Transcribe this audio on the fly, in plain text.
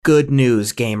Good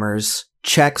news, gamers.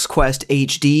 Chex Quest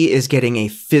HD is getting a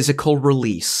physical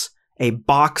release. A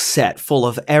box set full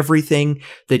of everything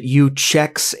that you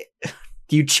Chex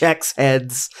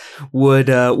heads would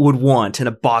want in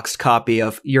a boxed copy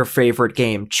of your favorite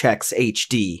game, Chex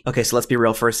HD. Okay, so let's be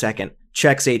real for a second.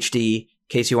 Chex HD, in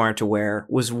case you aren't aware,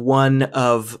 was one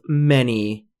of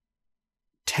many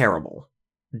terrible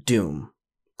Doom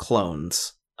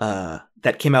clones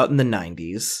that came out in the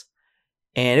 90s.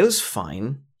 And it was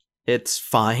fine. It's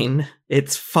fine.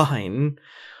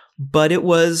 But it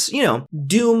was,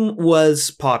 Doom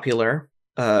was popular,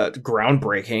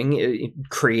 groundbreaking. It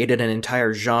created an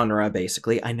entire genre,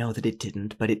 basically. I know that it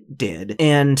didn't, but it did.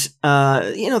 And,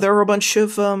 there were a bunch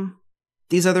of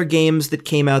these other games that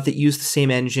came out that used the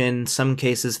same engine, in some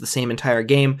cases the same entire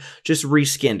game, just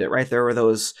reskinned it, right? There were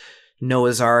those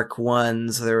Noah's Ark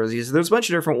ones. There was a bunch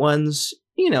of different ones,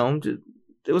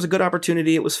 It was a good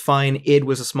opportunity. It was fine. id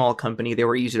was a small company. They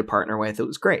were easy to partner with. It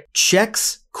was great.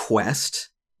 Chex Quest,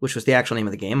 which was the actual name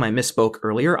of the game. I misspoke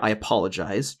earlier. I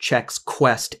apologize. Chex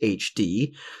Quest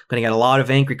HD. Gonna get a lot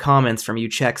of angry comments from you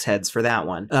Chex heads for that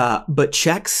one. But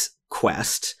Chex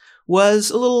Quest was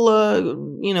a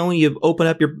little, you open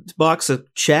up your box of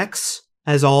Chex,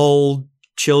 as all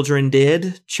children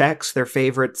did. Chex, their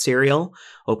favorite cereal.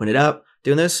 Open it up.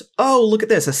 Doing this, oh, look at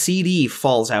this, a CD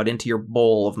falls out into your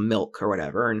bowl of milk or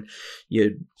whatever, and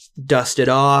you dust it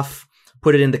off,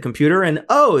 put it in the computer, and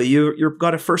oh, you've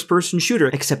got a first-person shooter.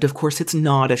 Except, of course, it's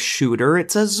not a shooter,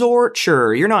 it's a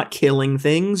Zorcher. You're not killing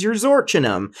things, you're Zorching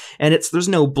them. And there's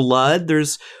no blood,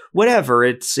 there's whatever,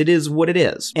 it is what it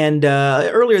is. And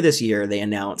earlier this year, they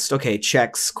announced, okay,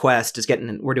 Chex Quest is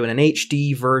we're doing an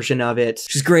HD version of it,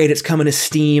 which is great, it's coming to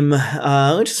Steam,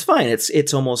 which is fine,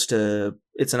 it's almost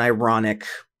it's an ironic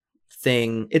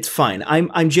thing. It's fine.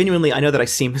 I'm genuinely, I know that I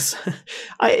seem,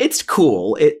 it's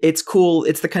cool. It's cool.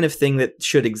 It's the kind of thing that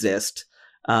should exist.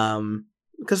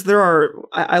 Because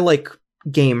I like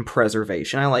game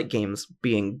preservation. I like games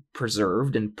being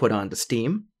preserved and put onto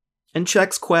Steam. And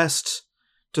Chex Quest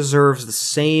deserves the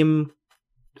same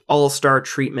all-star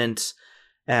treatment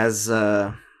as,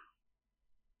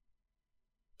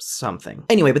 something.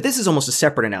 Anyway, but this is almost a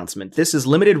separate announcement. This is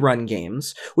Limited Run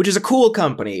Games, which is a cool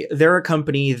company. They're a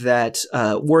company that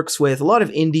works with a lot of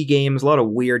indie games, a lot of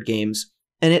weird games,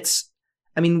 and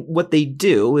what they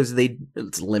do is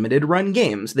it's Limited Run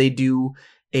Games. They do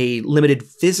a limited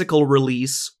physical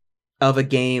release of a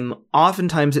game.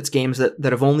 Oftentimes it's games that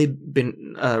have only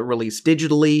been released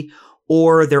digitally,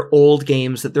 or they're old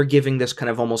games that they're giving this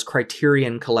kind of almost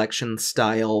Criterion Collection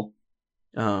style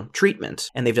treatment.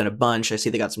 And they've done a bunch. I see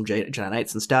they got some Jedi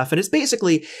Knights and stuff. And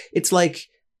it's like,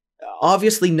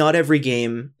 obviously not every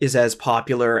game is as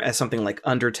popular as something like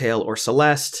Undertale or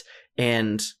Celeste,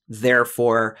 and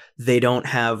therefore they don't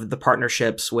have the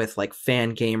partnerships with like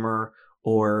Fangamer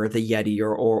or the Yeti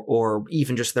or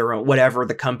even just their own, whatever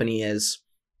the company is,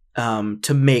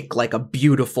 to make like a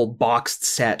beautiful boxed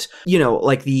set.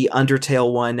 Like the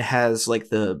Undertale one has like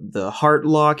the heart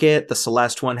locket, the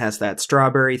Celeste one has that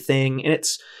strawberry thing, and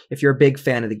if you're a big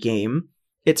fan of the game,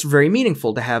 it's very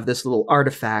meaningful to have this little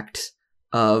artifact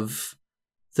of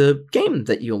the game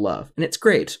that you love, and it's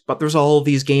great. But there's all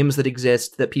these games that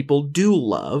exist that people do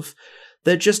love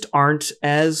that just aren't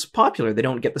as popular. They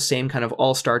don't get the same kind of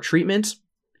all-star treatment.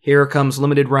 Here comes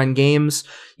Limited Run Games,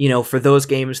 for those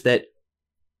games that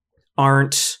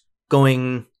aren't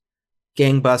going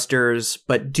gangbusters,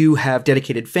 but do have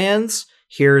dedicated fans.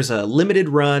 Here's a limited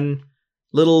run,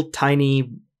 little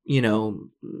tiny,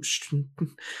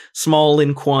 small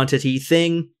in quantity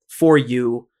thing for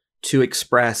you to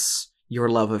express your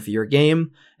love of your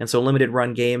game. And so Limited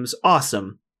Run Games,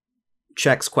 awesome.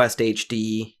 Chex Quest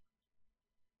HD,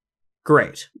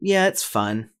 great. Yeah, it's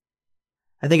fun.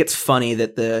 I think it's funny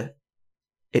that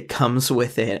it comes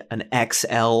with an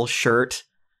XL shirt.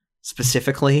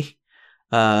 Specifically,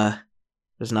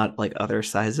 there's not like other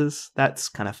sizes. That's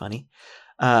kind of funny.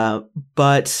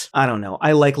 But I don't know.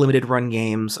 I like Limited Run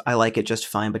Games. I like it just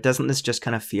fine. But doesn't this just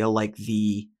kind of feel like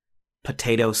the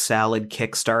potato salad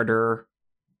Kickstarter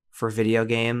for video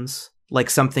games? Like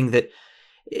something that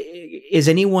is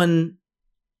anyone?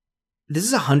 This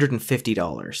is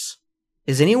 $150.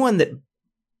 Is anyone that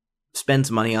spends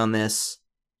money on this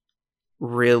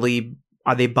really?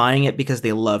 Are they buying it because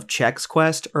they love Chex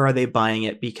Quest, or are they buying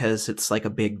it because it's like a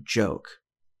big joke?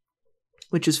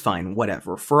 Which is fine,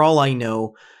 whatever. For all I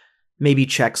know, maybe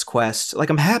Chex Quest, like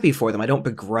I'm happy for them. I don't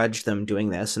begrudge them doing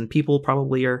this, and people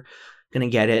probably are going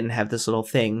to get it and have this little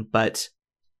thing, but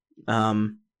I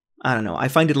don't know. I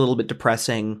find it a little bit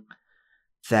depressing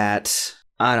that,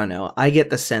 I don't know, I get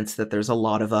the sense that there's a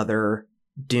lot of other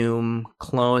Doom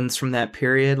clones from that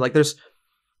period. Like there's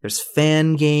There's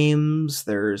fan games.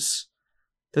 There's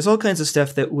all kinds of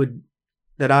stuff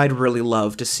that I'd really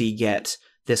love to see get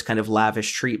this kind of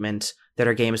lavish treatment, that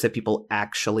are games that people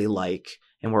actually like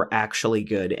and were actually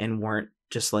good and weren't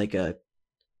just like a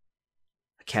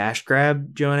cash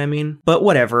grab. Do you know what I mean? But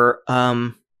whatever.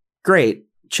 Great.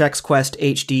 Chex Quest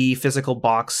HD physical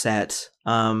box set.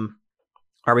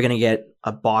 Are we going to get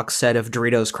a box set of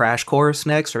Doritos Crash Course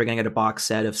next? Are we going to get a box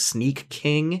set of Sneak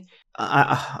King?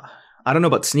 I don't know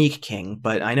about Sneak King,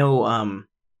 but I know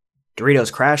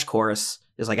Doritos Crash Course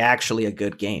is like actually a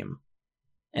good game.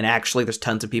 And actually there's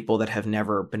tons of people that have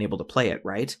never been able to play it,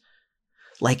 right?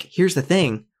 Like, here's the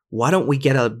thing. Why don't we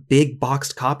get a big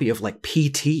boxed copy of like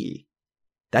PT?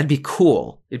 That'd be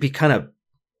cool. It'd be kind of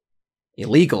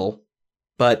illegal,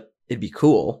 but it'd be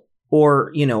cool.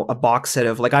 Or, you know, a box set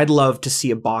of, like, I'd love to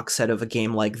see a box set of a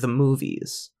game like The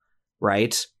Movies,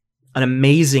 right? An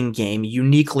amazing game,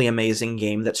 uniquely amazing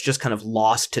game that's just kind of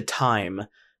lost to time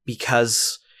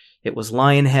because it was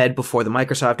Lionhead before the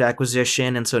Microsoft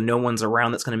acquisition, and so no one's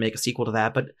around that's going to make a sequel to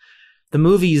that. But The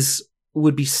Movies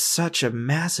would be such a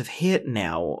massive hit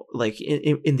now, like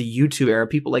in the YouTube era.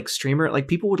 People like streamer, like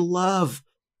people would love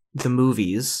The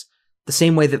Movies. The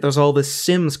same way that there's all this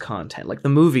Sims content. Like, The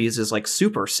Movies is like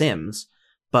super Sims,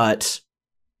 but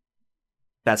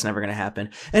that's never going to happen.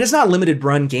 And it's not Limited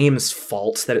Run Games'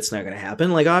 fault that it's not going to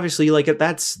happen. Like, obviously, like,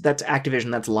 that's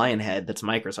Activision, that's Lionhead, that's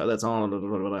Microsoft, that's all blah,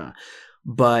 blah, blah, blah.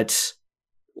 But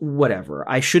whatever.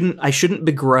 I shouldn't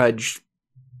begrudge,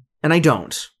 and I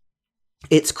don't.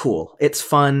 It's cool. It's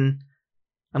fun.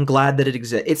 I'm glad that it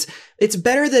exists. It's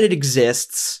better that it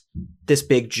exists, this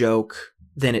big joke,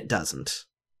 than it doesn't.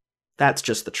 That's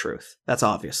just the truth. That's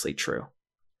obviously true.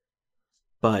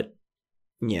 But,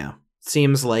 yeah,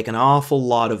 seems like an awful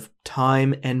lot of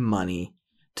time and money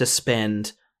to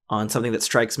spend on something that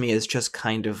strikes me as just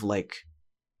kind of like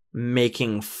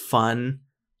making fun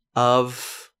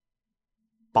of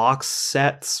box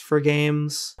sets for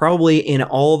games. Probably in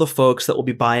all the folks that will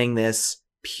be buying this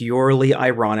purely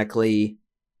ironically,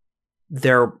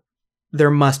 there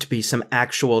must be some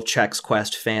actual Chex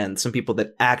Quest fans, some people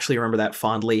that actually remember that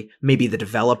fondly, maybe the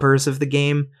developers of the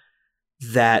game,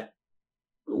 that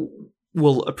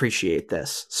will appreciate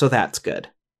this. So that's good.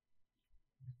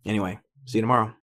 Anyway, see you tomorrow.